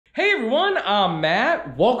Hey everyone, I'm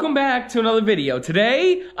Matt. Welcome back to another video.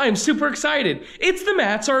 Today, I'm super excited. It's the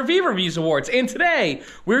Matt's RV Reviews Awards, and today,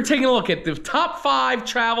 we're taking a look at the top 5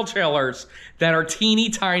 travel trailers that are teeny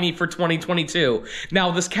tiny for 2022.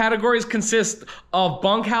 Now, this category consists of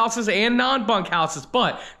bunkhouses and non-bunkhouses,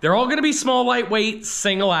 but they're all gonna be small, lightweight,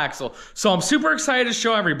 single axle. So I'm super excited to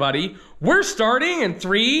show everybody. We're starting in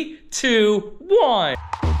 3, 2, 1.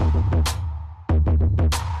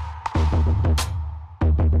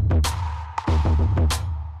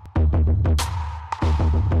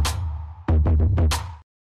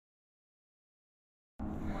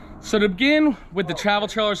 So to begin with the travel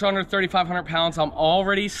trailers under 3,500 pounds, I'm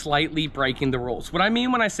already slightly breaking the rules. What I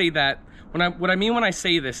mean when I say that, what I mean when I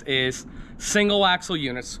say this is single axle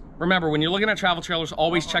units. Remember, when you're looking at travel trailers,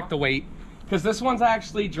 always check the weight, because this one's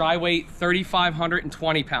actually dry weight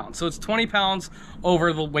 3,520 pounds. So it's 20 pounds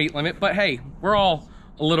over the weight limit, but hey, we're all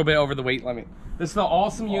a little bit over the weight limit. This is the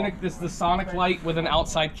awesome unit. This is the Sonic Light with an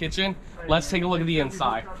outside kitchen. Let's take a look at the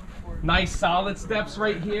inside. Nice solid steps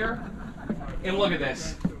right here. And look at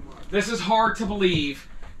this. This is hard to believe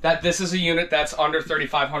that this is a unit that's under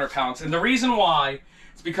 3,500 pounds. And the reason why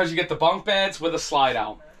is because you get the bunk beds with a slide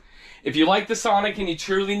out. If you like the Sonic and you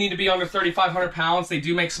truly need to be under 3,500 pounds, they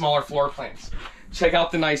do make smaller floor plans. Check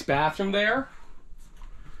out the nice bathroom there.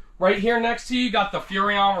 Right here next to you got the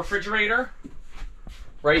Furrion refrigerator.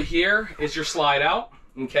 Right here is your slide out,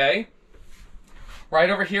 okay? Right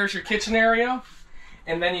over here is your kitchen area.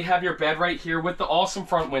 And then you have your bed right here with the awesome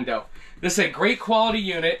front window. This is a great quality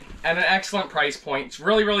unit at an excellent price point. It's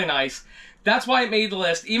really, really nice. That's why it made the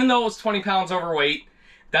list, even though it was 20 pounds overweight.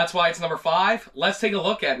 That's why it's number 5. Let's take a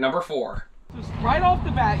look at number 4. Just right off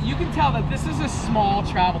the bat, you can tell that this is a small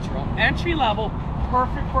travel trailer. Entry level,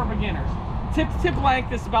 perfect for beginners. Tip to tip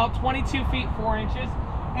length is about 22 feet 4 inches.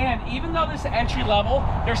 And even though this is entry level,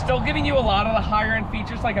 they're still giving you a lot of the higher end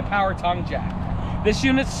features like a power tongue jack. This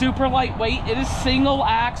unit's super lightweight. It is single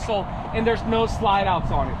axle and there's no slide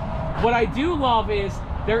outs on it. What I do love is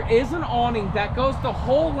there is an awning that goes the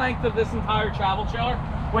whole length of this entire travel trailer,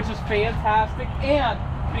 which is fantastic. And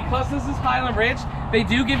because this is Highland Ridge, they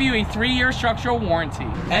do give you a 3-year structural warranty.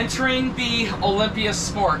 Entering the Olympia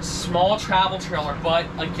Sports small travel trailer, but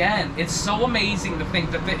again, it's so amazing to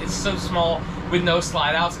think that it's so small with no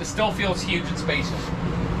slide outs. It still feels huge and spacious.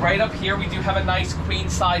 Right up here, we do have a nice queen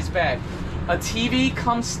size bed. A TV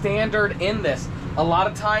comes standard in this. A lot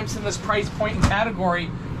of times in this price point and category,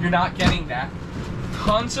 you're not getting that.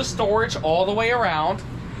 Tons of storage all the way around.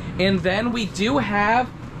 And then we do have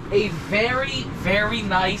a very, very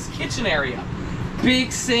nice kitchen area.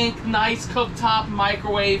 Big sink, nice cooktop,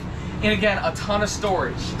 microwave, and again, a ton of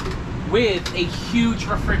storage with a huge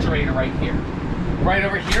refrigerator right here. Right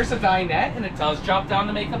over here is a dinette, and it does drop down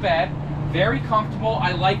to make a bed. Very comfortable.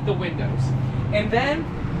 I like the windows. And then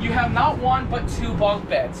you have not 1, but 2 bunk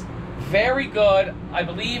beds. Very good. I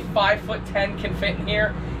believe 5'10" can fit in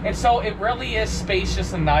here. And so it really is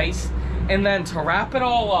spacious and nice. And then to wrap it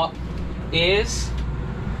all up is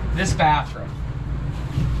this bathroom.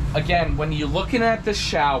 Again, when you're looking at the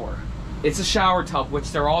shower, it's a shower tub,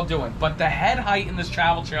 which they're all doing. But the head height in this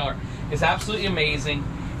travel trailer is absolutely amazing.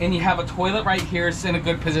 And you have a toilet right here. It's in a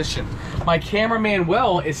good position. My cameraman,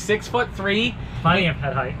 Will, is 6'3". Plenty of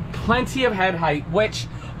head height. Plenty of head height, which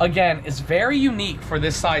again is very unique for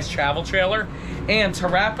this size travel trailer. And to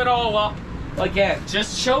wrap it all up, again,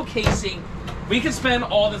 just showcasing, we could spend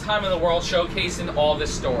all the time in the world showcasing all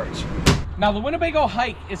this storage. Now the Winnebago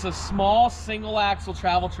Hike is a small single axle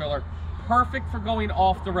travel trailer, perfect for going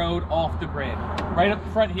off the road, off the grid. Right up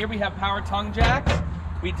front here we have power tongue jacks.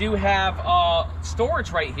 We do have storage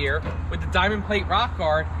right here with the diamond plate rock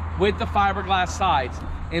guard with the fiberglass sides.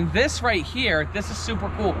 And this right here, this is super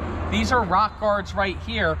cool. These are rock guards right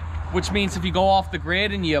here, which means if you go off the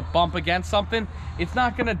grid and you bump against something, it's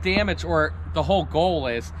not gonna damage, or the whole goal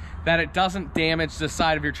is that it doesn't damage the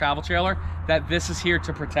side of your travel trailer, that this is here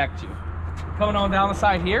to protect you. Coming on down the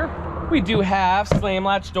side here, we do have slam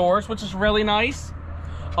latch doors, which is really nice.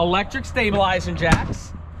 Electric stabilizing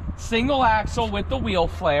jacks, single axle with the wheel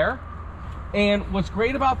flare. And what's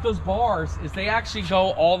great about those bars is they actually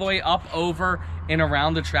go all the way up, over, and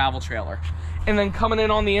around the travel trailer. And then coming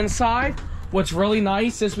in on the inside, what's really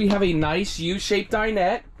nice is we have a nice U-shaped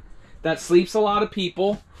dinette that sleeps a lot of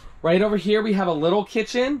people. Right over here, we have a little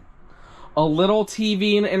kitchen, a little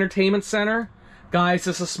TV and entertainment center. Guys,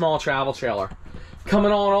 this is a small travel trailer.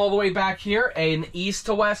 Coming on all the way back here, an east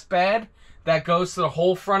to west bed that goes to the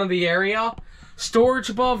whole front of the area. Storage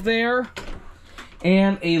above there,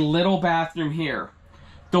 and a little bathroom here.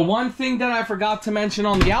 The one thing that I forgot to mention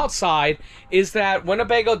on the outside is that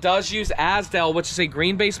Winnebago does use Azdel, which is a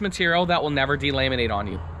green-based material that will never delaminate on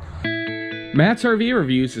you. Matt's RV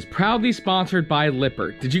Reviews is proudly sponsored by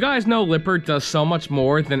Lippert. Did you guys know Lippert does so much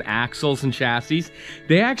more than axles and chassis?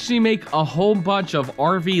 They actually make a whole bunch of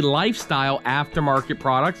RV lifestyle aftermarket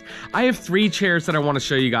products. I have 3 chairs that I want to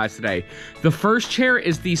show you guys today. The first chair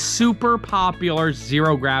is the super popular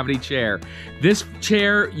zero gravity chair. This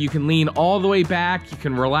chair, you can lean all the way back, you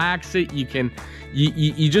can relax it,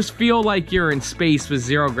 you just feel like you're in space with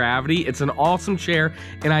zero gravity. It's an awesome chair,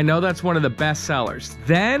 and I know that's one of the best sellers.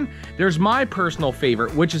 Then there's my personal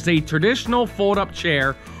favorite, which is a traditional fold-up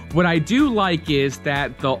chair. What I do like is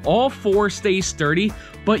that the all 4 stay sturdy,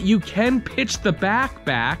 but you can pitch the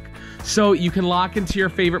back so you can lock into your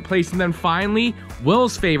favorite place. And then finally,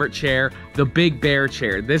 Will's favorite chair, the Big Bear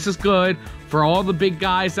chair. This is good for all the big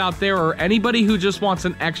guys out there or anybody who just wants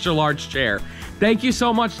an extra large chair. Thank you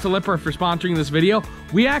so much to Lippert for sponsoring this video.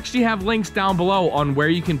 We actually have links down below on where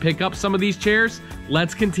you can pick up some of these chairs.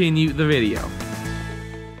 Let's continue the video.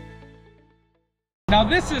 Now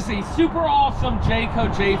this is a super awesome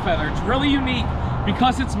Jayco J-Feather. It's really unique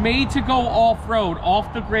because it's made to go off-road,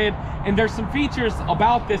 off the grid, and there's some features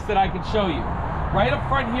about this that I can show you. Right up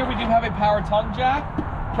front here, we do have a power tongue jack.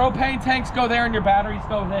 Propane tanks go there and your batteries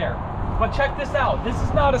go there. But check this out, this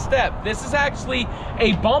is not a step. This is actually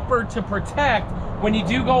a bumper to protect when you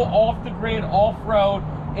do go off the grid, off-road.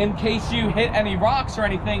 In case you hit any rocks or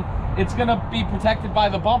anything, it's gonna be protected by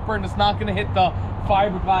the bumper and it's not gonna hit the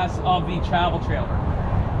fiberglass of the travel trailer.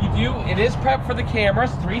 It is prepped for the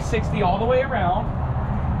cameras, 360 all the way around.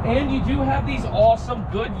 And you do have these awesome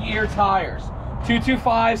Goodyear tires.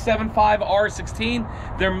 225/75 R16.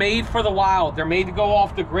 They're made for the wild. They're made to go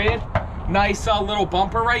off the grid. Nice little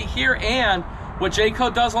bumper right here. And what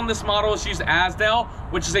Jayco does on this model is use Azdel,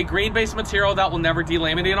 which is a green-based material that will never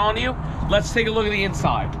delaminate on you. Let's take a look at the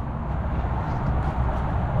inside.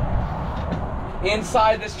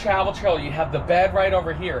 Inside this travel trailer, you have the bed right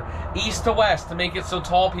over here, east to west, to make it so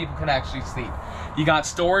tall people can actually sleep. You got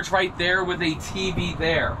storage right there with a TV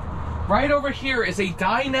there. Right over here is a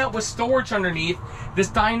dinette with storage underneath. This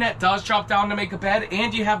dinette does drop down to make a bed,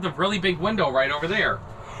 and you have the really big window right over there.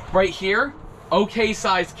 Right here, okay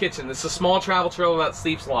sized kitchen. This is a small travel trailer that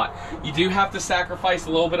sleeps a lot. You do have to sacrifice a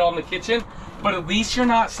little bit on the kitchen, but at least you're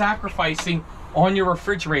not sacrificing on your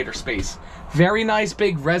refrigerator space. Very nice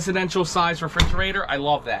big residential size refrigerator. I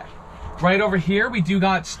love that. Right over here, we do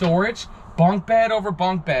got storage, bunk bed over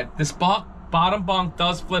bunk bed. This bottom bunk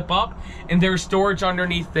does flip up and there's storage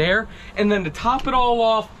underneath there. And then to top it all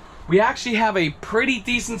off, we actually have a pretty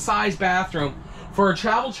decent sized bathroom. For a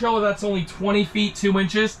travel trailer that's only 20 feet 2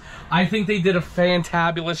 inches, I think they did a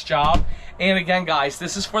fantabulous job. And again, guys,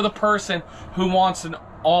 this is for the person who wants an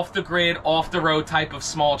off the grid, off the road type of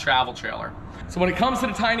small travel trailer. So when it comes to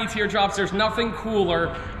the tiny teardrops, there's nothing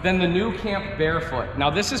cooler than the new Camp Barefoot. Now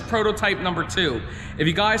this is prototype number 2. If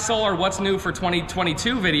you guys saw our What's New for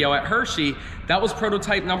 2022 video at Hershey, that was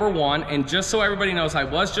prototype number 1. And just so everybody knows, I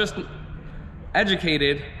was just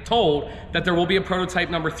told that there will be a prototype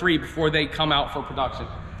number 3 before they come out for production.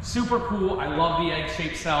 Super cool. I love the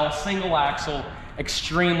egg-shaped cell, single axle,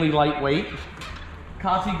 extremely lightweight.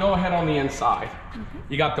 Conti, go ahead on the inside.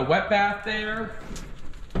 You got the wet bath there,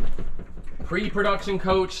 pre-production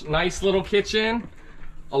coach, nice little kitchen,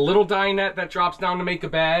 a little dinette that drops down to make a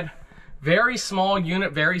bed. Very small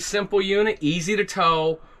unit, very simple unit, easy to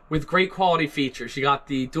tow with great quality features. You got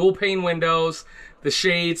the dual pane windows, the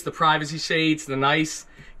shades, the privacy shades, the nice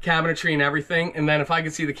cabinetry and everything. And then if I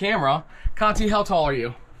can see the camera, Conti, how tall are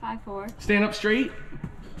you? 5'4". Stand up straight.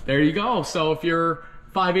 There you go. So if you're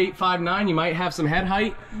 5'8", 5'9", you might have some head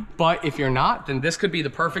height, but if you're not, then this could be the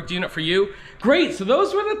perfect unit for you. Great, so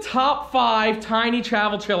those were the top 5 tiny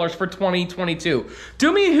travel trailers for 2022.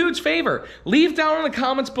 Do me a huge favor, leave down in the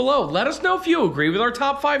comments below. Let us know if you agree with our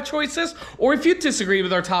top 5 choices, or if you disagree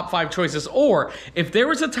with our top 5 choices, or if there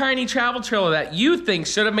was a tiny travel trailer that you think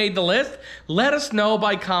should have made the list, let us know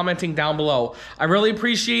by commenting down below. I really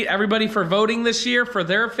appreciate everybody for voting this year for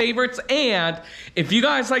their favorites, and if you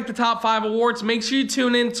guys like the top 5 awards, make sure you tune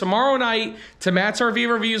in tomorrow night to Matt's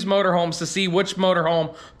RV Reviews Motorhomes to see which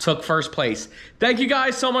motorhome took first place. Thank you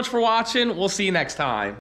guys so much for watching. We'll see you next time.